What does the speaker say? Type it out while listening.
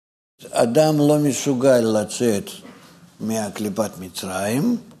האדם לא מסוגל לצאת מקליפת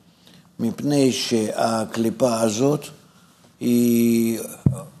מצרים, מפני שהקליפה הזאת היא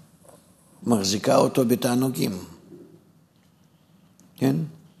מחזיקה אותו בתענוגים. כן?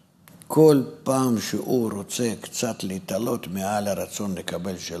 כל פעם שהוא רוצה קצת להתעלות מעל הרצון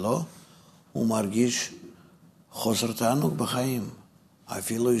לקבל שלו, הוא מרגיש חוסר תענוג בחיים,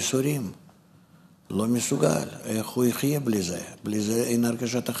 אפילו ייסורים. לא מסוגל, איך הוא יחיה בלי זה? בלי זה אין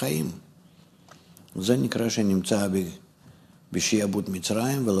הרגשת החיים. זה נקרא שנמצא בשעבוד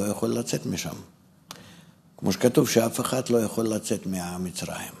מצרים ולא יכול לצאת משם. כמו שכתוב שאף אחד לא יכול לצאת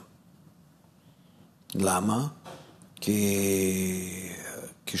מהמצרים. למה? כי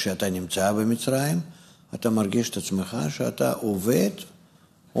כשאתה נמצא במצרים, אתה מרגיש את עצמך שאתה עובד,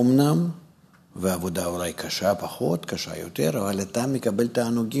 אמנם, ועבודה אולי קשה פחות, קשה יותר, אבל אתה מקבל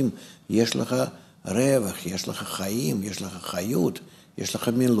תענוגים, יש לך רווח, יש לך חיים, יש לך חיות, יש לך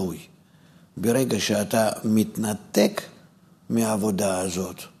מילוי. ברגע שאתה מתנתק מהעבודה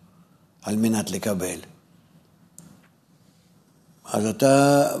הזאת על מנת לקבל, אז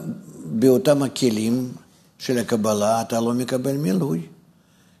אתה באותם הכלים של הקבלה אתה לא מקבל מילוי.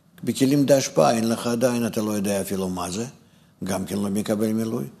 בכלים דשפה אין לך עדיין, אתה לא יודע אפילו מה זה, גם כן לא מקבל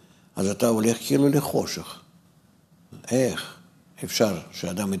מילוי. אז אתה הולך כאילו לחושך. איך אפשר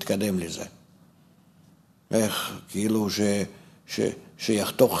שאדם יתקדם לזה? איך כאילו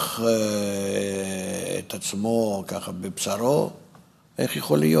שיחתוך את עצמו ככה בבשרו? איך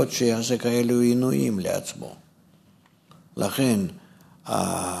יכול להיות שיעשה כאלו עינויים לעצמו? לכן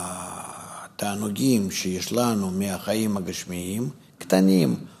התענוגים שיש לנו מהחיים הגשמיים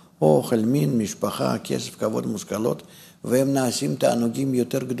קטנים, אוכל, מין, משפחה, כסף, כבוד, מושכלות, והם נעשים תענוגים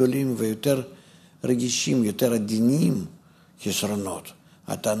יותר גדולים ויותר רגישים, יותר עדינים, חסרונות.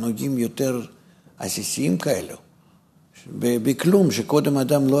 התענוגים יותר עסיסיים כאלו. בכלום שקודם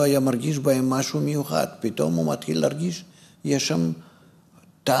אדם לא היה מרגיש בהם משהו מיוחד, פתאום הוא מתחיל להרגיש, יש שם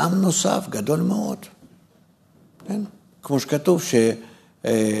טעם נוסף גדול מאוד. כן? כמו שכתוב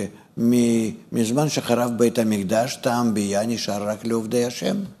שמזמן שחרב בית המקדש, טעם ביה נשאר רק לעובדי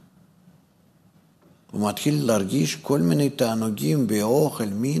השם. הוא מתחיל להרגיש כל מיני תענוגים באוכל,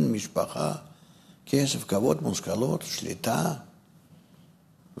 מין, משפחה, כסף, כבוד, מושכלות, שליטה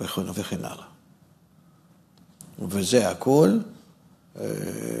וכן הלאה. וזה הכל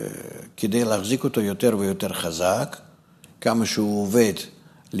כדי להחזיק אותו יותר ויותר חזק, כמה שהוא עובד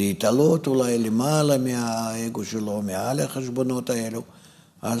להתעלות אולי למעלה מהאגו שלו, מעל החשבונות האלו,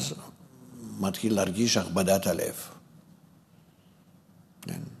 אז מתחיל להרגיש הכבדת הלב.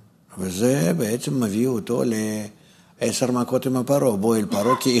 כן. וזה בעצם מביא אותו ל10 מכות עם הפרעה. בוא אל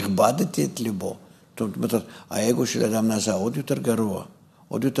פרעה כי הכבדתי את ליבו. זאת אומרת, האגו של אדם נעשה עוד יותר גרוע,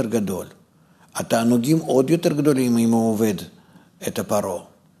 עוד יותר גדול. התענוגים עוד יותר גדולים אם הוא עובד את הפרעה.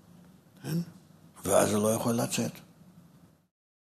 כן? ואז הוא לא יכול לצאת.